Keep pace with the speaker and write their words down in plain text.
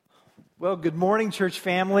Well, good morning, church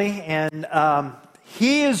family, and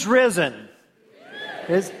He is risen.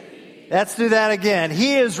 Let's do that again.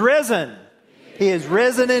 He is risen. He is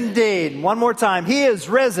risen indeed. One more time. He is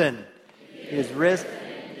risen. He is risen.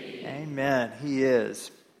 Amen. He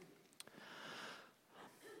is.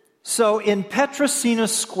 So in Petrosina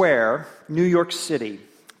Square, New York City,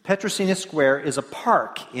 Petrosina Square is a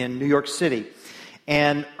park in New York City.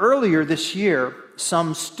 And earlier this year,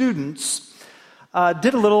 some students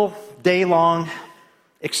did a little day-long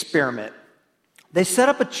experiment. They set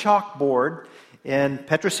up a chalkboard in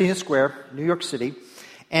Petrosina Square, New York City,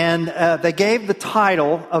 and they gave the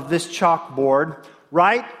title of this chalkboard,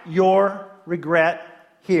 Write Your Regret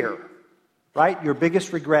Here. Write your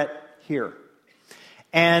biggest regret here.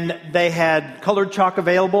 And they had colored chalk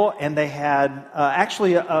available, and they had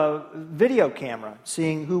actually a video camera,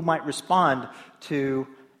 seeing who might respond to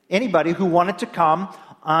anybody who wanted to come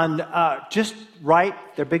and just write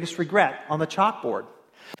their biggest regret on the chalkboard.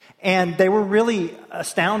 And they were really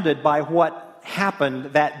astounded by what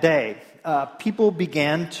happened that day. People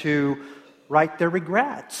began to write their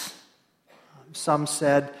regrets. Some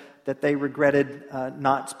said that they regretted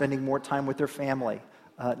not spending more time with their family,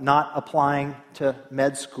 not applying to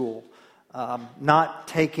med school, not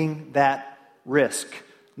taking that risk,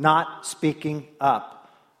 not speaking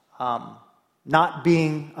up, not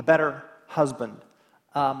being a better husband.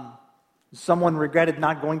 Someone regretted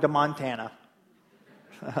not going to Montana.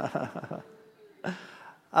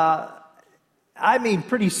 I mean,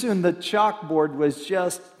 pretty soon the chalkboard was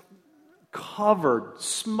just covered,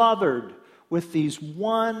 smothered with these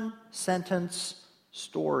one-sentence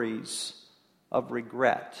stories of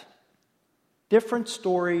regret. Different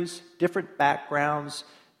stories, different backgrounds,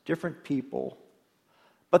 different people.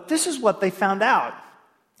 But this is what they found out.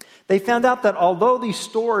 They found out that although these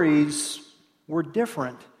stories were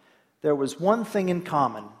different, there was one thing in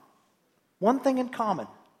common. One thing in common.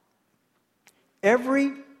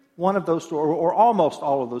 Every one of those stories, or almost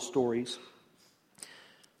all of those stories,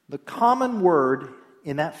 the common word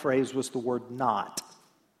in that phrase was the word not.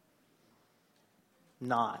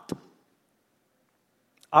 Not.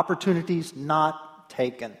 Opportunities not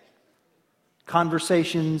taken.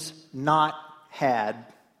 Conversations not had.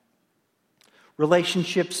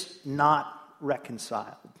 Relationships not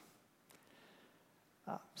reconciled.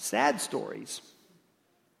 Sad stories.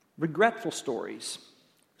 Regretful stories.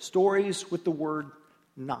 Stories with the word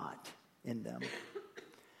not in them.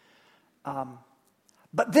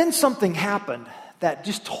 But then something happened that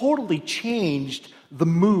just totally changed the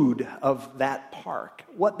mood of that park.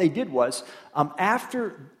 What they did was,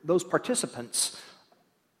 after those participants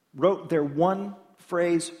wrote their one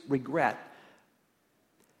phrase regret,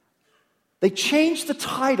 they changed the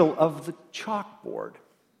title of the chalkboard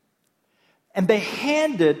and they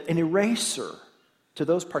handed an eraser to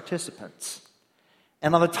those participants.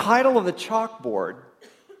 And on the title of the chalkboard,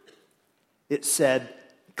 it said,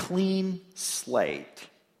 Clean Slate.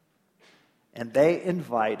 And they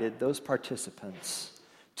invited those participants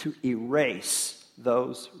to erase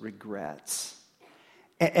those regrets.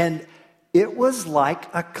 And it was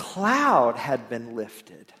like a cloud had been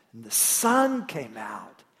lifted. And the sun came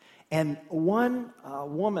out. And one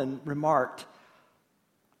woman remarked,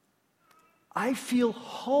 I feel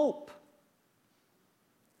hope.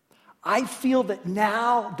 I feel that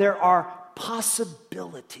now there are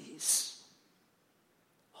possibilities.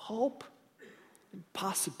 Hope and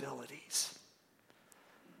possibilities.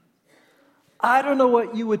 I don't know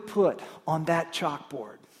what you would put on that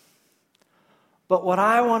chalkboard, but what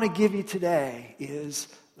I want to give you today is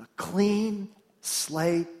a clean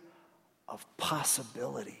slate of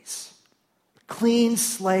possibilities, a clean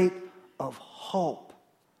slate of hope,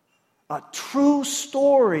 a true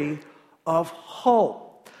story of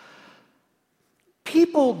hope.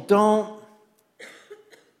 People don't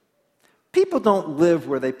live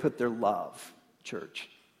where they put their love, church.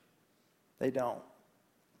 They don't.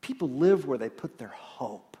 People live where they put their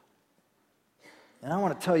hope. And I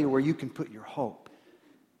want to tell you where you can put your hope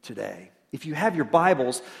today. If you have your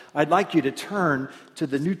Bibles, I'd like you to turn to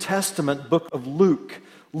the New Testament book of Luke.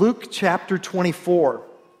 Luke chapter 24.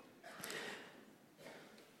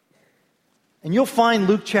 And you'll find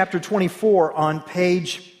Luke chapter 24 on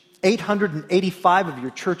page 885 of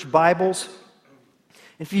your church Bibles.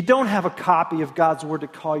 If you don't have a copy of God's Word to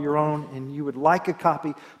call your own and you would like a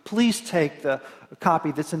copy, please take the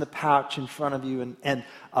copy that's in the pouch in front of you and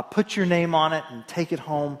put your name on it and take it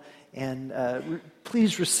home. And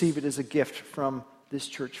please receive it as a gift from this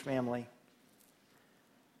church family.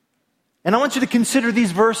 And I want you to consider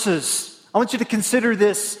these verses. I want you to consider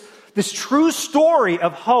this true story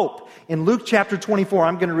of hope in Luke chapter 24.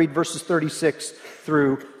 I'm going to read verses 36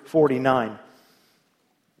 through 49.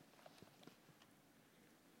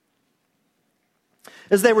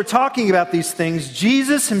 As they were talking about these things,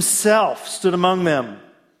 Jesus himself stood among them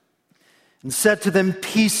and said to them,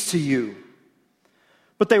 "Peace to you."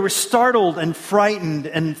 But they were startled and frightened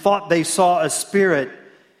and thought they saw a spirit.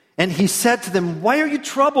 And he said to them, "Why are you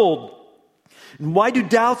troubled? And why do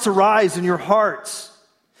doubts arise in your hearts?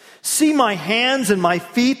 See my hands and my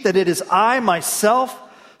feet, that it is I myself.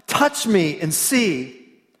 Touch me and see.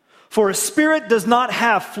 For a spirit does not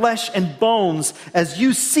have flesh and bones, as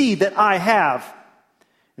you see that I have."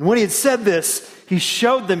 And when he had said this, he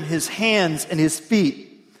showed them his hands and his feet.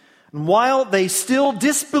 And while they still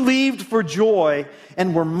disbelieved for joy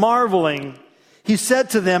and were marveling, he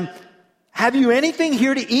said to them, "Have you anything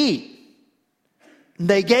here to eat?" And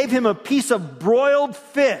they gave him a piece of broiled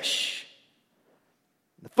fish.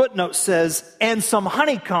 The footnote says, "and some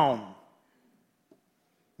honeycomb."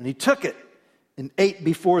 And he took it and ate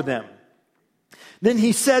before them. Then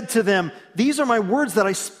he said to them, "These are my words that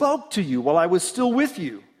I spoke to you while I was still with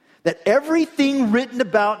you, that everything written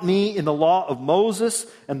about me in the law of Moses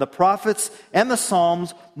and the prophets and the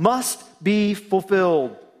Psalms must be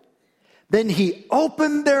fulfilled." Then he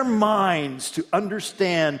opened their minds to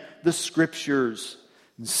understand the Scriptures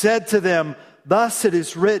and said to them, "Thus it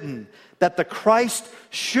is written, that the Christ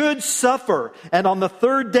should suffer and on the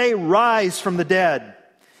third day rise from the dead,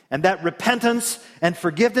 and that repentance and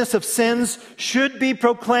forgiveness of sins should be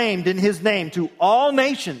proclaimed in his name to all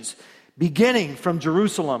nations, beginning from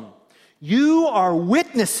Jerusalem. You are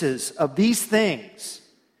witnesses of these things.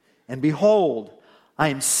 And behold, I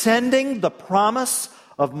am sending the promise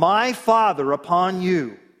of my Father upon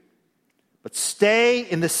you. But stay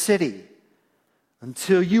in the city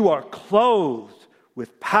until you are clothed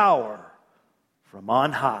with power from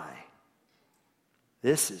on high."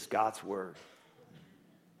 This is God's word.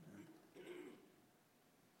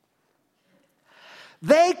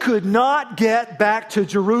 They could not get back to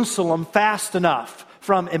Jerusalem fast enough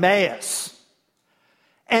from Emmaus.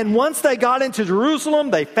 And once they got into Jerusalem,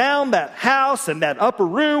 they found that house and that upper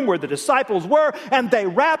room where the disciples were, and they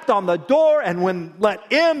rapped on the door, and when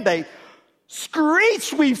let in, they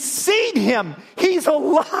screeched, "We've seen him! He's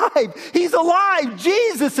alive! He's alive!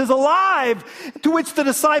 Jesus is alive!" To which the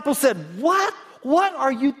disciples said, "What? What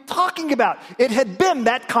are you talking about?" It had been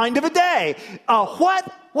that kind of a day.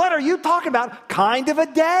 What are you talking about? Kind of a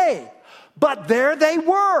day. But there they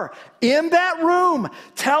were in that room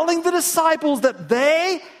telling the disciples that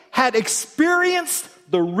they had experienced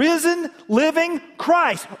the risen, living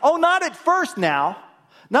Christ. Oh, not at first now.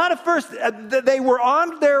 Not at first. They were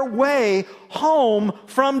on their way home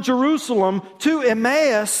from Jerusalem to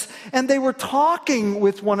Emmaus, and they were talking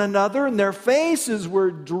with one another, and their faces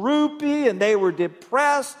were droopy, and they were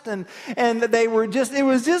depressed, and they were just, it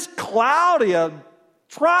was just cloudy. A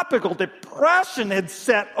tropical depression had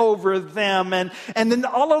set over them, and then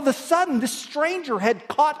all of a sudden this stranger had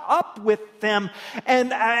caught up with them,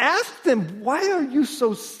 and I asked them, "Why are you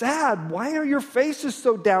so sad? Why are your faces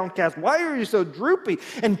so downcast? Why are you so droopy?"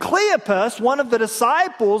 And Cleopas, one of the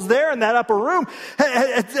disciples there in that upper room,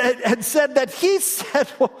 had said that he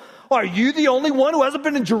said, "Well, are you the only one who hasn't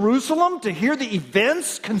been in Jerusalem to hear the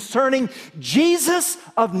events concerning Jesus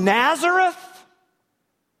of Nazareth?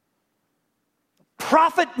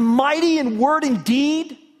 Prophet mighty in word and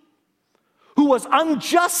deed, who was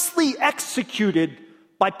unjustly executed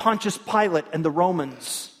by Pontius Pilate and the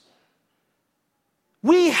Romans.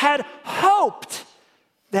 We had hoped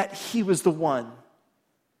that he was the one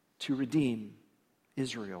to redeem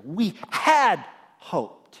Israel. We had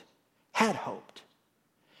hoped.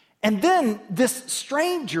 And then this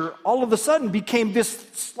stranger all of a sudden became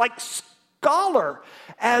this like scholar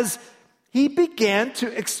as he began to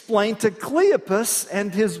explain to Cleopas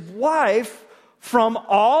and his wife from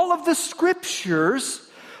all of the Scriptures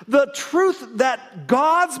the truth that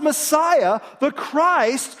God's Messiah, the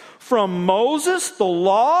Christ, from Moses, the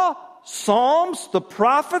law, Psalms, the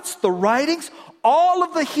prophets, the writings, all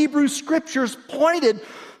of the Hebrew Scriptures pointed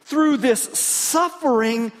through this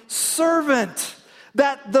suffering servant,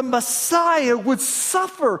 that the Messiah would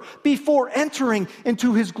suffer before entering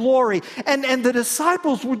into his glory. And the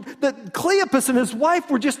disciples, Cleopas and his wife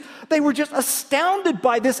were just astounded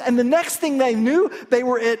by this. And the next thing they knew, they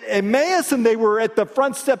were at Emmaus and they were at the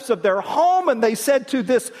front steps of their home, and they said to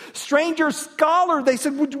this stranger scholar, they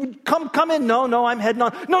said, would you come in? No, I'm heading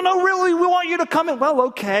on. No, really, we want you to come in. Well,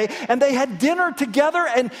 okay. And they had dinner together,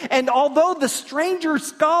 and although the stranger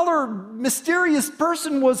scholar, mysterious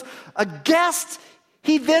person was a guest,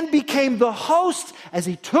 he then became the host as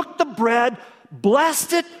he took the bread,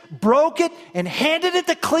 blessed it, broke it, and handed it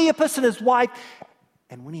to Cleopas and his wife.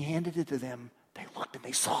 And when he handed it to them, They looked and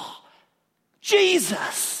they saw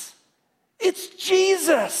Jesus. It's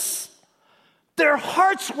Jesus. Their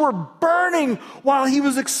hearts were burning while he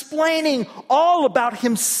was explaining all about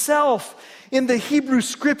himself in the Hebrew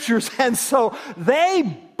scriptures. And so they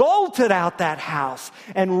bolted out that house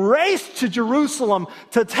and raced to Jerusalem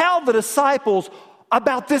to tell the disciples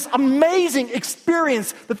about this amazing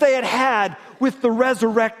experience that they had had with the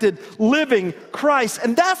resurrected, living Christ.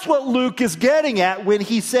 And that's what Luke is getting at when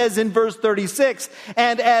he says in verse 36,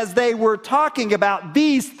 and as they were talking about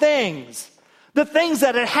these things, the things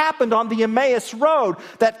that had happened on the Emmaus Road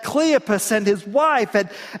that Cleopas and his wife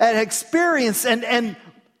had experienced. And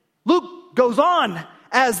Luke goes on,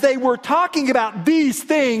 as they were talking about these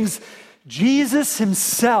things, Jesus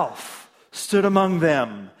himself stood among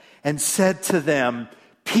them and said to them,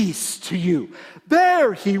 peace to you.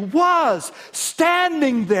 There he was,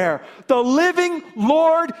 standing there, the living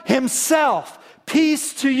Lord himself.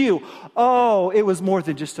 Peace to you. Oh, it was more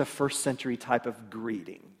than just a first century type of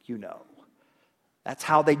greeting, you know. That's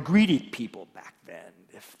how they greeted people back then.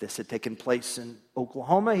 If this had taken place in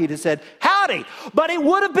Oklahoma, he'd have said, howdy. But it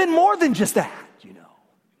would have been more than just that, you know.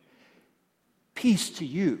 Peace to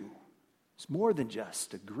you is more than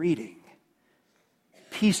just a greeting.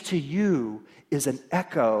 Peace to you is an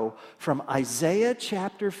echo from Isaiah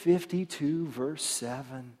chapter 52, verse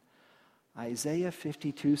 7. Isaiah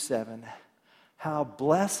 52, 7. How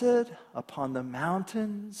blessed upon the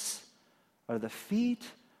mountains are the feet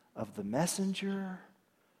of the messenger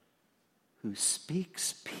who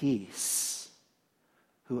speaks peace,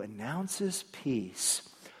 who announces peace,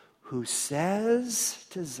 who says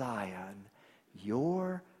to Zion,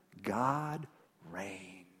 your God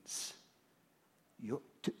reigns.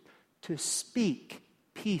 To speak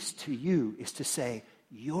peace to you is to say,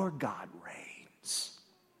 your God reigns.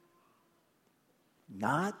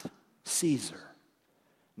 Not Caesar,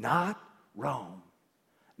 not Rome,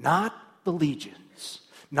 not the legions,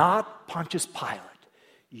 not Pontius Pilate.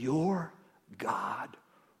 Your God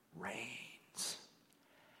reigns.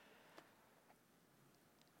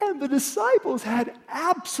 And the disciples had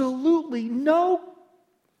absolutely no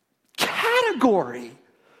category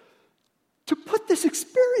to put this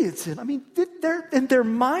experience in. I mean, in their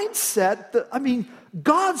mindset,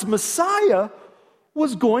 God's Messiah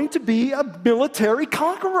was going to be a military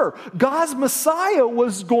conqueror. God's Messiah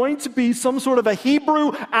was going to be some sort of a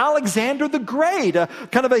Hebrew Alexander the Great,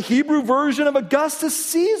 kind of a Hebrew version of Augustus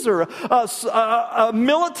Caesar, a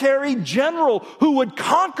military general who would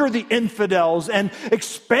conquer the infidels and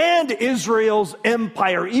expand Israel's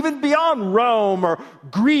empire, even beyond Rome or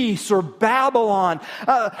Greece or Babylon.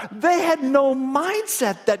 They had no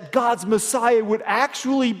mindset that God's Messiah would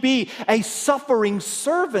actually be a suffering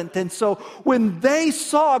servant. And so when they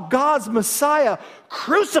saw God's Messiah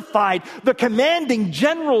crucified, the commanding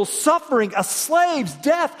general suffering a slave's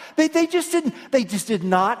death, they just did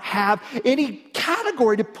not have any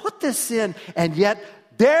category to put this in. And yet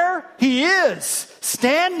there he is,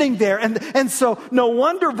 standing there. And so no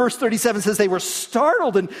wonder verse 37 says they were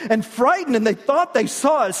startled and frightened, and they thought they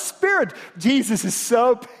saw a spirit. Jesus is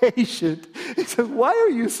so patient. He says, why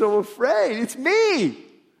are you so afraid? It's me.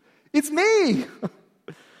 It's me.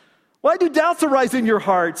 Why do doubts arise in your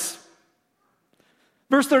hearts?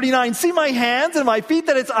 Verse 39, see my hands and my feet,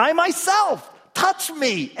 that it's I myself. Touch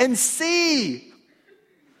me and see.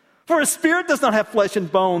 For a spirit does not have flesh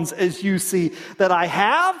and bones as you see that I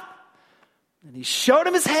have. And he showed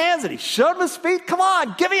him his hands and he showed him his feet. Come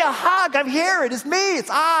on, give me a hug. I'm here. It is me. It's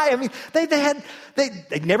I.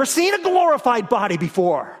 They'd never seen a glorified body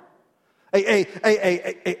before. It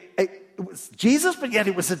was Jesus, but yet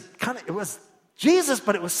it was Jesus,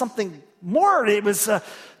 but it was something more. It was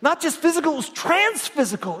not just physical, it was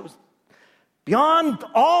trans-physical. It was beyond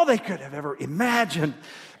all they could have ever imagined.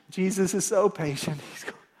 Jesus is so patient. He's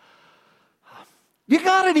going, you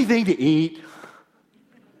got anything to eat? You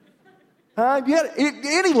got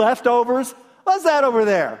any leftovers? What's that over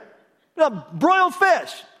there? Broiled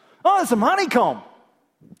fish. Oh, there's some honeycomb.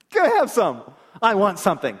 Go have some. I want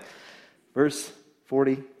something. Verse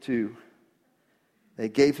 42. They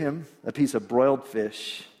gave him a piece of broiled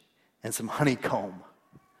fish and some honeycomb.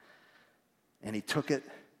 And he took it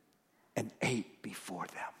and ate before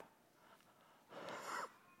them.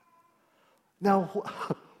 Now,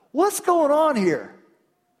 what's going on here?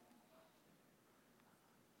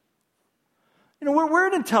 You know, we're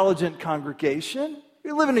an intelligent congregation.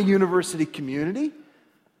 We live in a university community.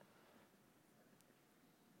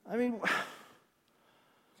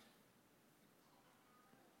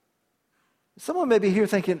 Someone may be here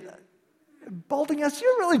thinking, Balding-S,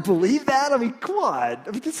 you really believe that? Come on.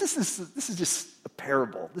 This is just a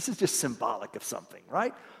parable. This is just symbolic of something,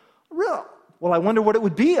 right? Real Well, I wonder what it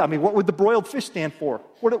would be. I mean, what would the broiled fish stand for?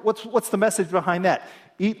 What's the message behind that?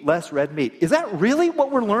 Eat less red meat. Is that really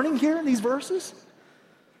what we're learning here in these verses?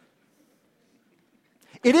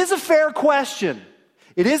 It is a fair question.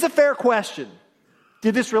 It is a fair question.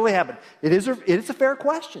 Did this really happen? It is a fair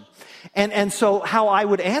question. And so how I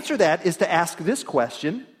would answer that is to ask this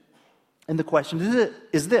question. And the question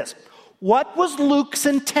is this. What was Luke's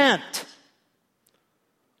intent?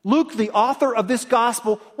 Luke, the author of this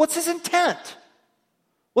gospel, what's his intent?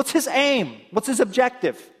 What's his aim? What's his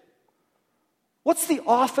objective? What's the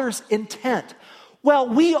author's intent? Well,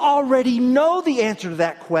 we already know the answer to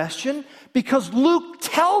that question because Luke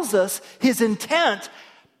tells us his intent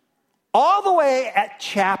all the way at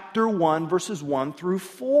chapter 1, verses 1 through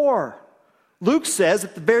 4. Luke says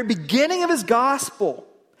at the very beginning of his gospel,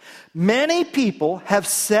 many people have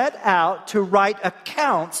set out to write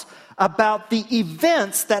accounts about the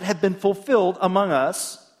events that have been fulfilled among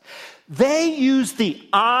us. They use the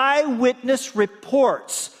eyewitness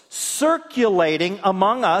reports circulating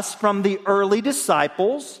among us from the early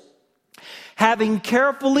disciples, having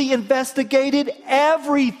carefully investigated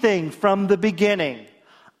everything from the beginning.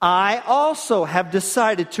 I also have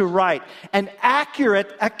decided to write an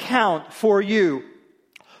accurate account for you,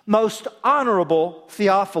 most honorable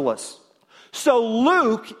Theophilus. So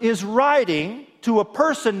Luke is writing to a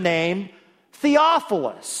person named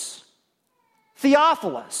Theophilus.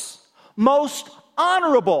 Theophilus. Most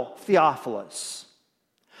honorable Theophilus.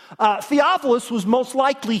 Theophilus was most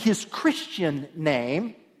likely his Christian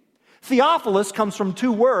name. Theophilus comes from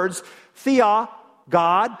two words. Thea,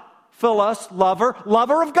 God. Philos, lover.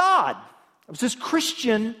 Lover of God. It was his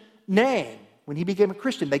Christian name. When he became a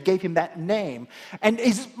Christian, they gave him that name. And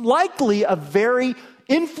he's likely a very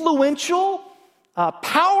influential,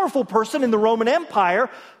 powerful person in the Roman Empire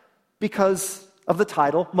because of the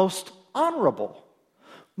title Most Honorable.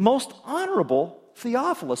 Most Honorable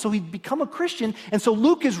Theophilus. So he'd become a Christian, and so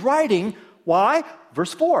Luke is writing, why?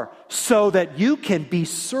 Verse 4, so that you can be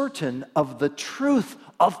certain of the truth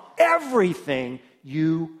of everything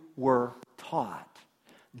you were taught.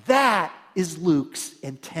 That is Luke's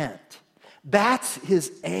intent. That's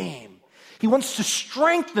his aim. He wants to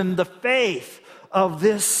strengthen the faith of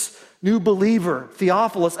this new believer,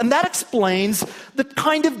 Theophilus. And that explains the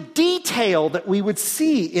kind of detail that we would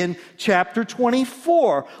see in chapter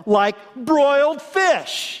 24, like broiled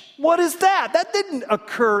fish. What is that? That didn't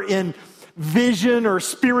occur in vision or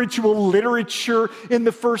spiritual literature in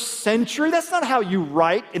the first century. That's not how you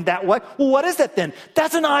write in that way. Well, what is that then?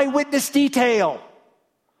 That's an eyewitness detail.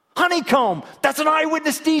 Honeycomb, that's an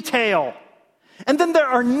eyewitness detail. And then there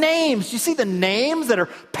are names. You see the names that are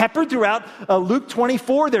peppered throughout Luke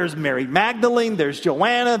 24. There's Mary Magdalene, there's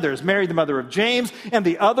Joanna, there's Mary, the mother of James, and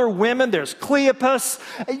the other women. There's Cleopas.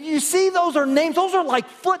 You see, those are names. Those are like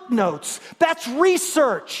footnotes. That's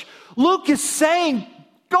research. Luke is saying,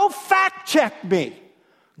 go fact check me.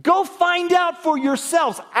 Go find out for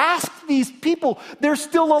yourselves. Ask these people. They're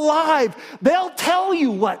still alive. They'll tell you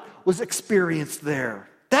what was experienced there.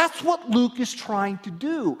 That's what Luke is trying to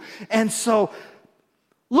do. And so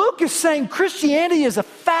Luke is saying Christianity is a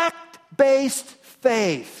fact-based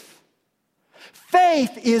faith.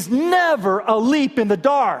 Faith is never a leap in the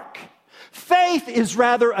dark. Faith is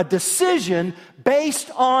rather a decision based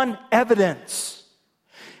on evidence.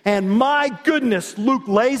 And my goodness, Luke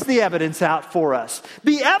lays the evidence out for us.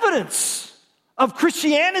 The evidence of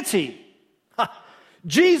Christianity.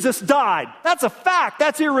 Jesus died. That's a fact.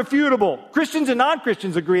 That's irrefutable. Christians and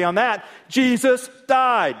non-Christians agree on that. Jesus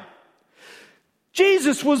died.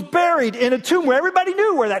 Jesus was buried in a tomb where everybody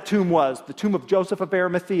knew where that tomb was. The tomb of Joseph of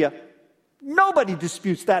Arimathea. Nobody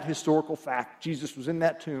disputes that historical fact. Jesus was in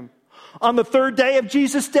that tomb. On the third day of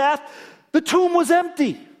Jesus' death, the tomb was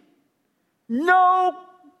empty.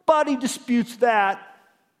 Nobody disputes that.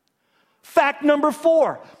 Fact number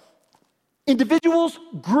 4. Individuals,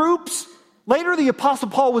 groups. Later, the Apostle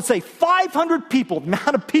Paul would say 500 people, the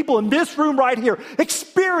amount of people in this room right here,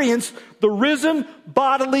 experienced the risen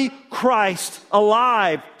bodily Christ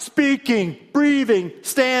alive, speaking, breathing,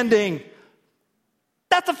 standing.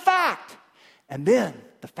 That's a fact. And then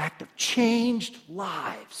the fact of changed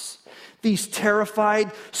lives. These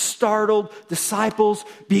terrified, startled disciples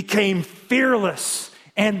became fearless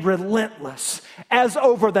and relentless as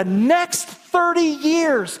over the next 30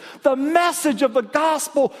 years, the message of the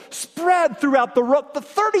gospel spread throughout the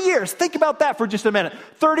 30 years. Think about that for just a minute.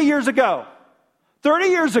 30 years ago,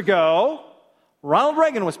 Ronald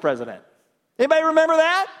Reagan was president. Anybody remember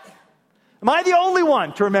that? Am I the only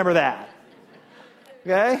one to remember that?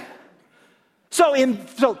 Okay? So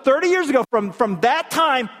 30 years ago, from that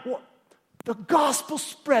time, the gospel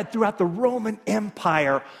spread throughout the Roman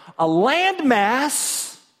Empire, a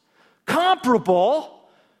landmass comparable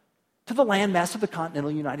to the landmass of the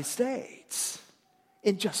continental United States.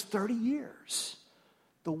 In just 30 years,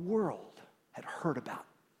 the world had heard about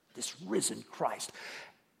this risen Christ.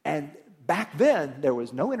 And back then, there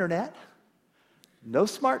was no internet, no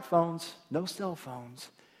smartphones, no cell phones.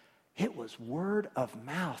 It was word of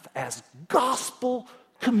mouth as gospel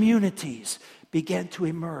communities began to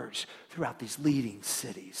emerge throughout these leading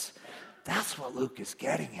cities. That's what Luke is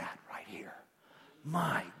getting at right here.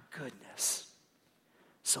 My goodness.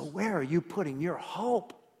 So where are you putting your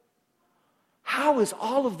hope? How is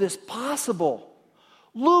all of this possible?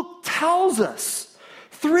 Luke tells us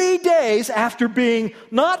 3 days after being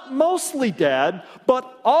not mostly dead,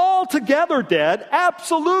 but altogether dead,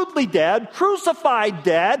 absolutely dead, crucified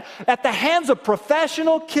dead at the hands of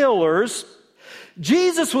professional killers,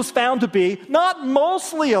 Jesus was found to be not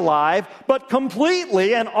mostly alive, but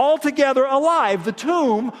completely and altogether alive. The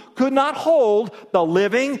tomb could not hold the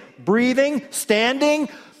living, breathing, standing,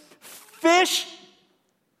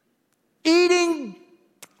 fish-eating,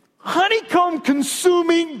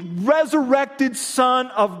 honeycomb-consuming, resurrected Son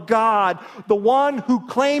of God, the one who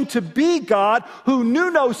claimed to be God, who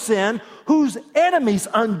knew no sin, whose enemies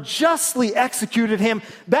unjustly executed him.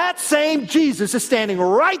 That same Jesus is standing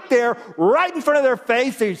right there, right in front of their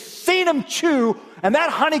face. They've seen him chew, and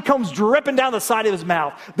that honeycomb's dripping down the side of his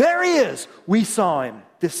mouth. There he is. We saw him,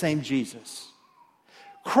 this same Jesus.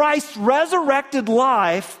 Christ's resurrected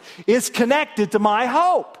life is connected to my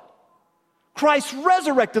hope. Christ's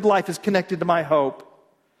resurrected life is connected to my hope.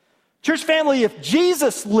 Church family, if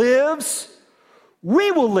Jesus lives,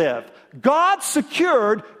 we will live. God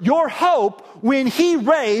secured your hope when he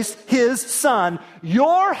raised his Son.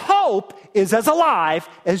 Your hope is as alive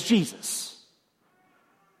as Jesus.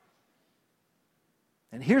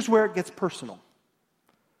 And here's where it gets personal.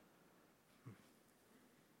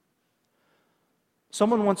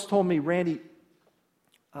 Someone once told me, Randy,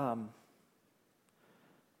 the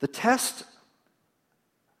test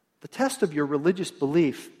of your religious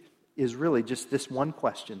belief is really just this one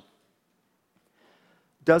question.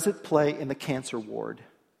 Does it play in the cancer ward?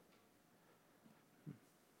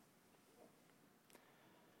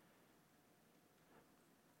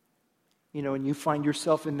 You know, and you find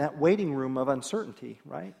yourself in that waiting room of uncertainty,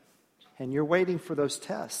 right? And you're waiting for those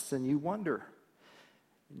tests, and you wonder.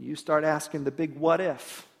 And you start asking the big what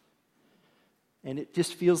if. And it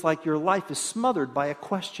just feels like your life is smothered by a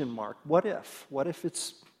question mark. What if? What if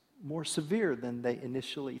it's more severe than they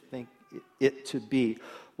initially think it to be?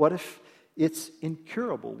 What if it's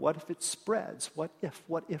incurable? What if it spreads? What if?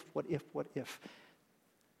 What if? What if? What if?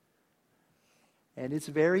 And it's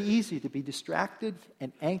very easy to be distracted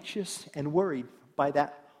and anxious and worried by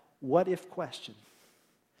that what if question.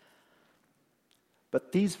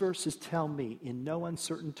 But these verses tell me in no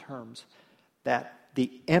uncertain terms that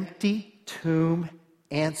the empty tomb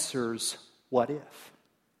answers what if.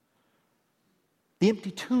 The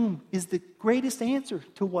empty tomb is the greatest answer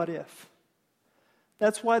to what if.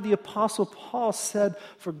 That's why the Apostle Paul said,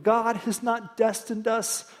 "For God has not destined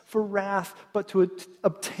us for wrath, but to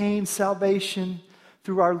obtain salvation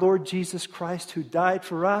through our Lord Jesus Christ, who died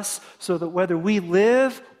for us, so that whether we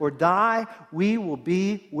live or die, we will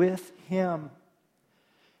be with him."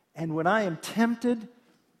 And when I am tempted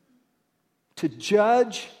to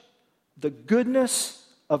judge the goodness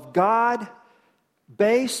of God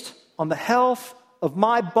based on the health of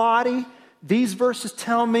my body, these verses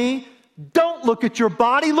tell me, don't look at your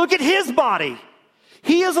body, look at his body.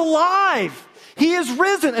 He is alive. He is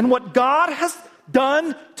risen. And what God has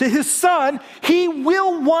done to his Son, he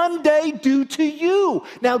will one day do to you.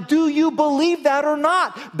 Now, do you believe that or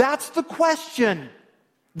not? That's the question.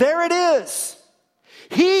 There it is.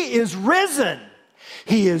 He is risen.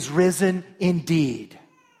 He is risen indeed.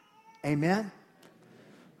 Amen?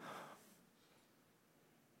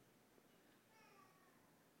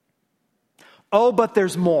 Oh, but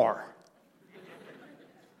there's more.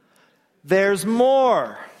 There's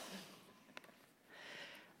more.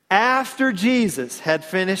 After Jesus had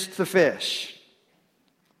finished the fish,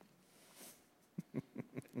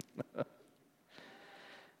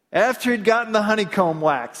 after he'd gotten the honeycomb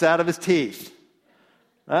wax out of his teeth,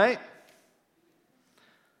 right?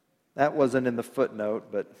 That wasn't in the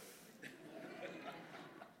footnote, but...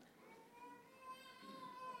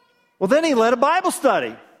 Well, then he led a Bible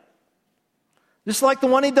study. Just like the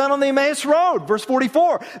one he'd done on the Emmaus Road. Verse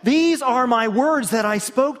 44, "These are my words that I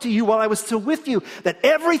spoke to you while I was still with you, that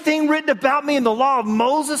everything written about me in the law of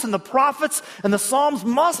Moses and the prophets and the Psalms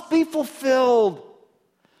must be fulfilled."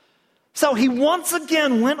 So he once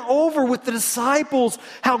again went over with the disciples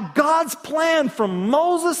how God's plan from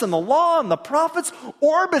Moses and the law and the prophets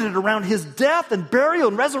orbited around his death and burial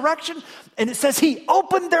and resurrection. And it says he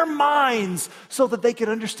opened their minds so that they could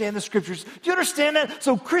understand the scriptures. Do you understand that?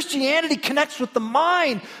 So Christianity connects with the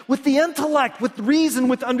mind, with the intellect, with reason,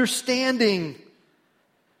 with understanding.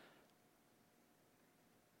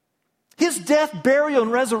 His death, burial,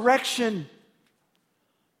 and resurrection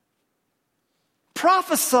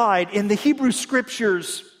prophesied in the Hebrew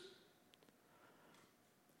Scriptures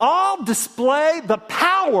all display the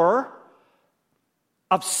power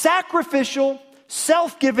of sacrificial,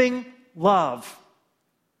 self-giving love.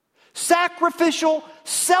 Sacrificial,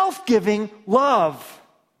 self-giving love.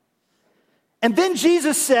 And then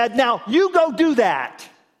Jesus said, now you go do that.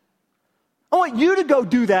 I want you to go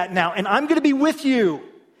do that now, and I'm going to be with you.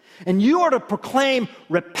 And you are to proclaim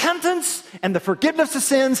repentance and the forgiveness of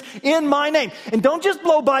sins in my name. And don't just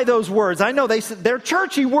blow by those words. I know they're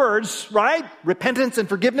churchy words, right? Repentance and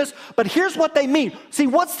forgiveness. But here's what they mean. See,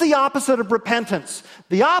 what's the opposite of repentance?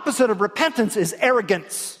 The opposite of repentance is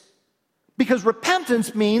arrogance. Because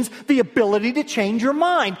repentance means the ability to change your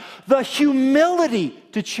mind, the humility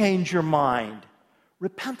to change your mind.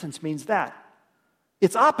 Repentance means that.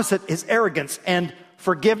 Its opposite is arrogance. And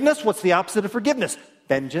forgiveness, what's the opposite of forgiveness?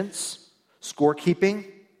 Vengeance, scorekeeping.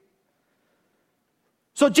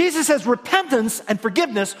 So Jesus says repentance and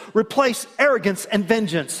forgiveness replace arrogance and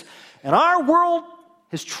vengeance. And our world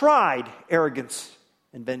has tried arrogance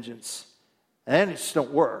and vengeance, and it just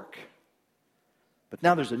don't work. But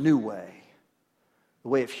now there's a new way, the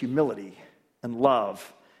way of humility and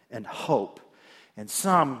love and hope. And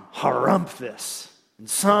some harump this, and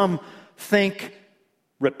some think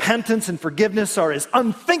repentance and forgiveness are as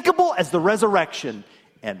unthinkable as the resurrection.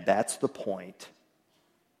 And that's the point.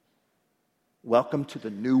 Welcome to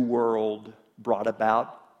the new world brought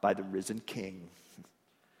about by the risen King.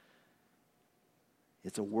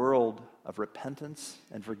 It's a world of repentance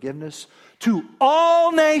and forgiveness to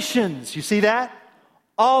all nations. You see that?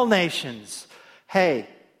 All nations. Hey,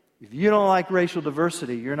 if you don't like racial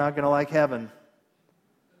diversity, you're not going to like heaven.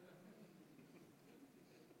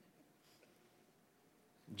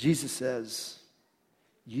 Jesus says,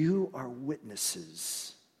 you are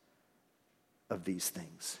witnesses of these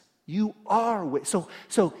things. You are witnesses.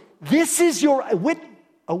 So this is a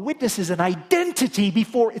witness is an identity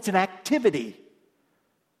before it's an activity.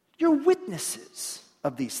 You're witnesses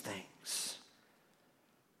of these things.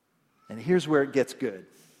 And here's where it gets good.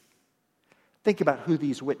 Think about who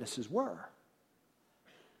these witnesses were.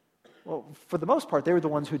 Well, for the most part, they were the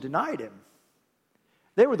ones who denied him.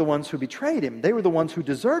 They were the ones who betrayed him. They were the ones who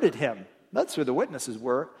deserted him. That's who the witnesses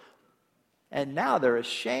were. And now they're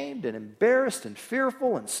ashamed and embarrassed and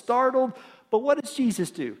fearful and startled. But what does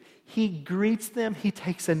Jesus do? He greets them. He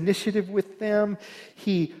takes initiative with them.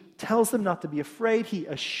 He tells them not to be afraid. He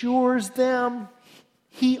assures them.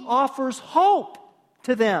 He offers hope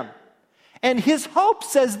to them. And his hope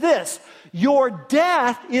says this: your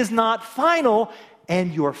death is not final,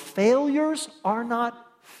 and your failures are not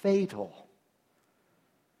fatal.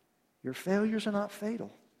 Your failures are not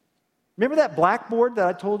fatal. Remember that blackboard that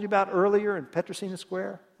I told you about earlier in Petrosina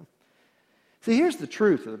Square? See, here's the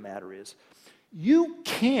truth of the matter is, you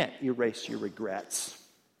can't erase your regrets.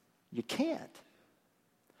 You can't.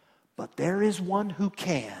 But there is one who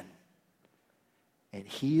can. And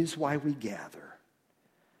he is why we gather.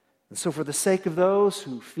 And so for the sake of those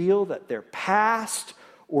who feel that their past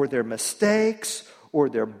or their mistakes or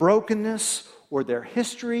their brokenness or their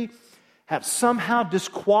history have somehow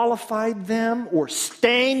disqualified them or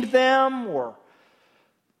stained them or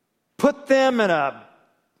put them in a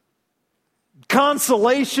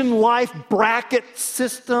consolation life bracket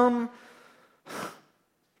system.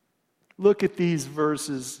 Look at these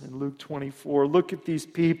verses in Luke 24. Look at these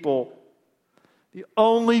people. The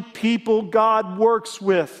only people God works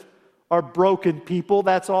with are broken people.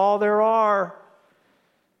 That's all there are.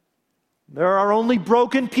 There are only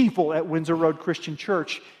broken people at Windsor Road Christian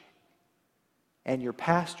Church. And your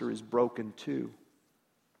pastor is broken too.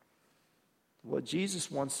 What Jesus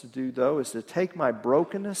wants to do, though, is to take my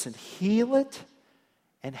brokenness and heal it.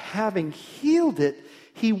 And having healed it,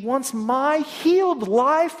 he wants my healed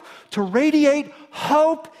life to radiate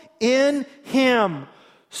hope in him.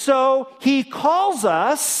 So he calls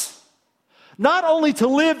us not only to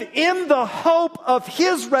live in the hope of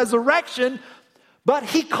his resurrection, but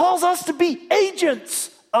he calls us to be agents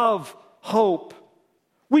of hope.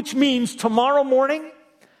 Which means tomorrow morning,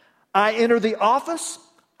 I enter the office,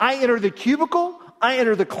 I enter the cubicle, I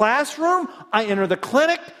enter the classroom, I enter the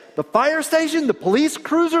clinic, the fire station, the police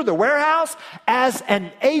cruiser, the warehouse, as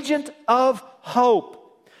an agent of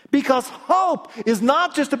hope. Because hope is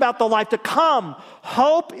not just about the life to come.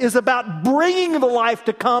 Hope is about bringing the life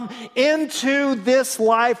to come into this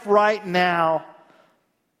life right now.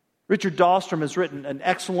 Richard Dahlstrom has written an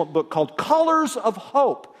excellent book called Colors of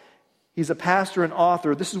Hope. He's a pastor and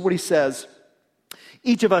author. This is what he says.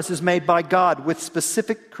 Each of us is made by God with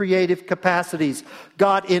specific creative capacities.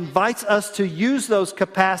 God invites us to use those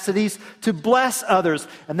capacities to bless others.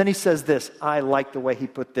 And then he says this, I like the way he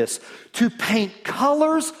put this, to paint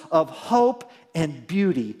colors of hope and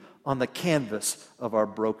beauty on the canvas of our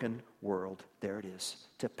broken world. There it is,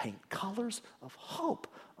 to paint colors of hope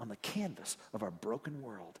on the canvas of our broken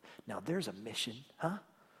world. Now there's a mission, huh?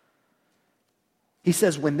 He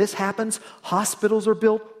says when this happens, hospitals are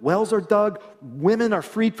built, wells are dug, women are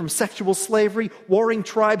freed from sexual slavery, warring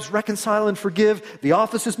tribes reconcile and forgive, the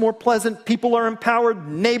office is more pleasant, people are empowered,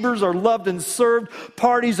 neighbors are loved and served,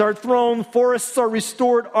 parties are thrown, forests are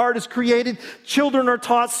restored, art is created, children are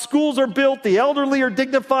taught, schools are built, the elderly are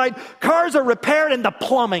dignified, cars are repaired, and the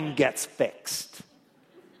plumbing gets fixed.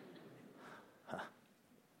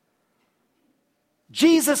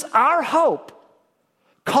 Jesus, our hope,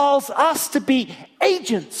 calls us to be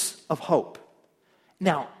agents of hope.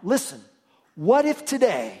 Now, listen, what if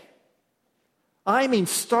today, I mean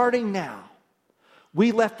starting now,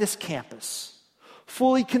 we left this campus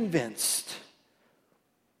fully convinced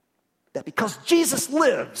that because Jesus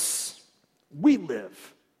lives, we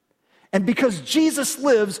live. And because Jesus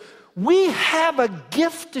lives, we have a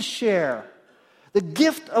gift to share, the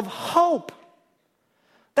gift of hope.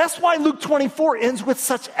 That's why Luke 24 ends with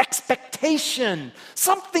such expectation.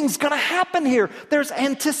 Something's going to happen here. There's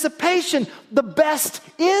anticipation. The best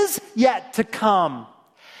is yet to come.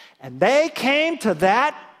 And they came to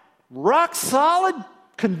that rock solid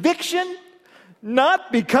conviction,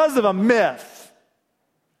 not because of a myth.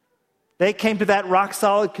 They came to that rock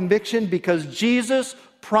solid conviction because Jesus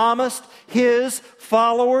promised his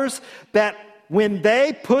followers that when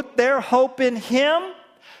they put their hope in him,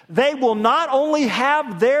 they will not only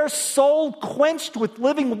have their soul quenched with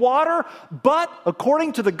living water, but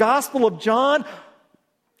according to the Gospel of John,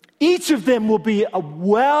 each of them will be a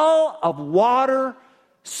well of water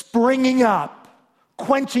springing up,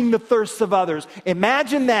 quenching the thirst of others.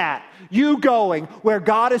 Imagine that, you going where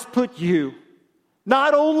God has put you,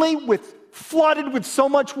 not only flooded with so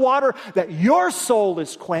much water that your soul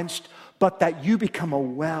is quenched, but that you become a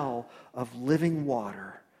well of living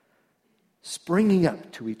water springing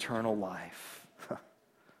up to eternal life.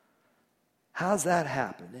 How's that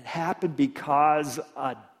happen? It happened because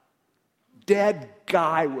a dead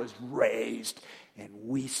guy was raised and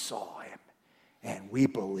we saw him and we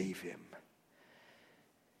believe him.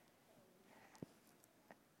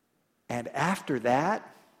 And after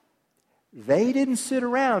that, they didn't sit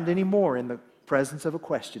around anymore in the presence of a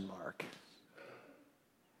question mark.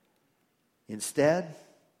 Instead,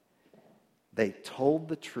 they told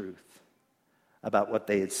the truth about what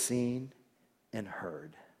they had seen and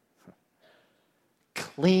heard.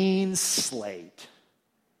 Clean slate.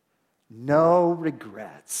 No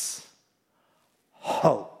regrets.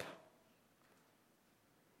 Hope.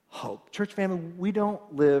 Hope. Church family, we don't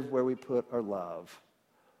live where we put our love.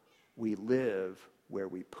 We live where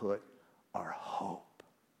we put our hope.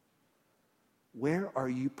 Where are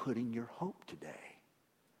you putting your hope today?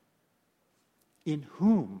 In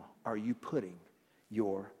whom are you putting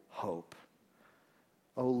your hope?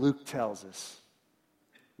 Oh, Luke tells us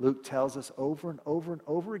over and over and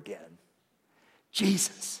over again,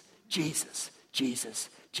 Jesus, Jesus, Jesus,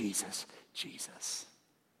 Jesus, Jesus.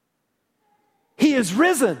 He is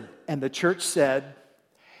risen. And the church said,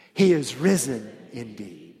 he is risen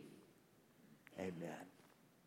indeed.